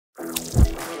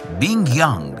Being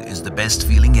young is the best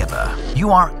feeling ever. You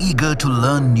are eager to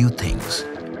learn new things.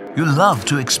 You love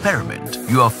to experiment.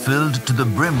 You are filled to the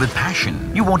brim with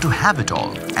passion. You want to have it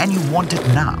all, and you want it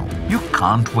now. You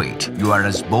can't wait. You are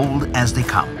as bold as they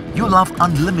come. You love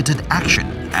unlimited action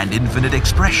and infinite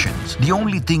expressions. The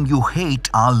only thing you hate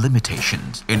are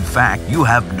limitations. In fact, you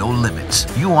have no limits.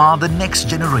 You are the next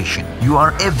generation. You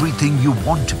are everything you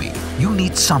want to be. You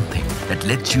need something that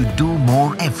lets you do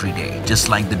more every day, just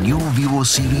like the new Vivo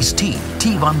Series T,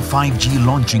 T1 5G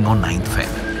launching on 9th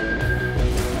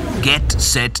Feb. Get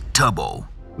Set Turbo.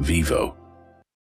 Vivo.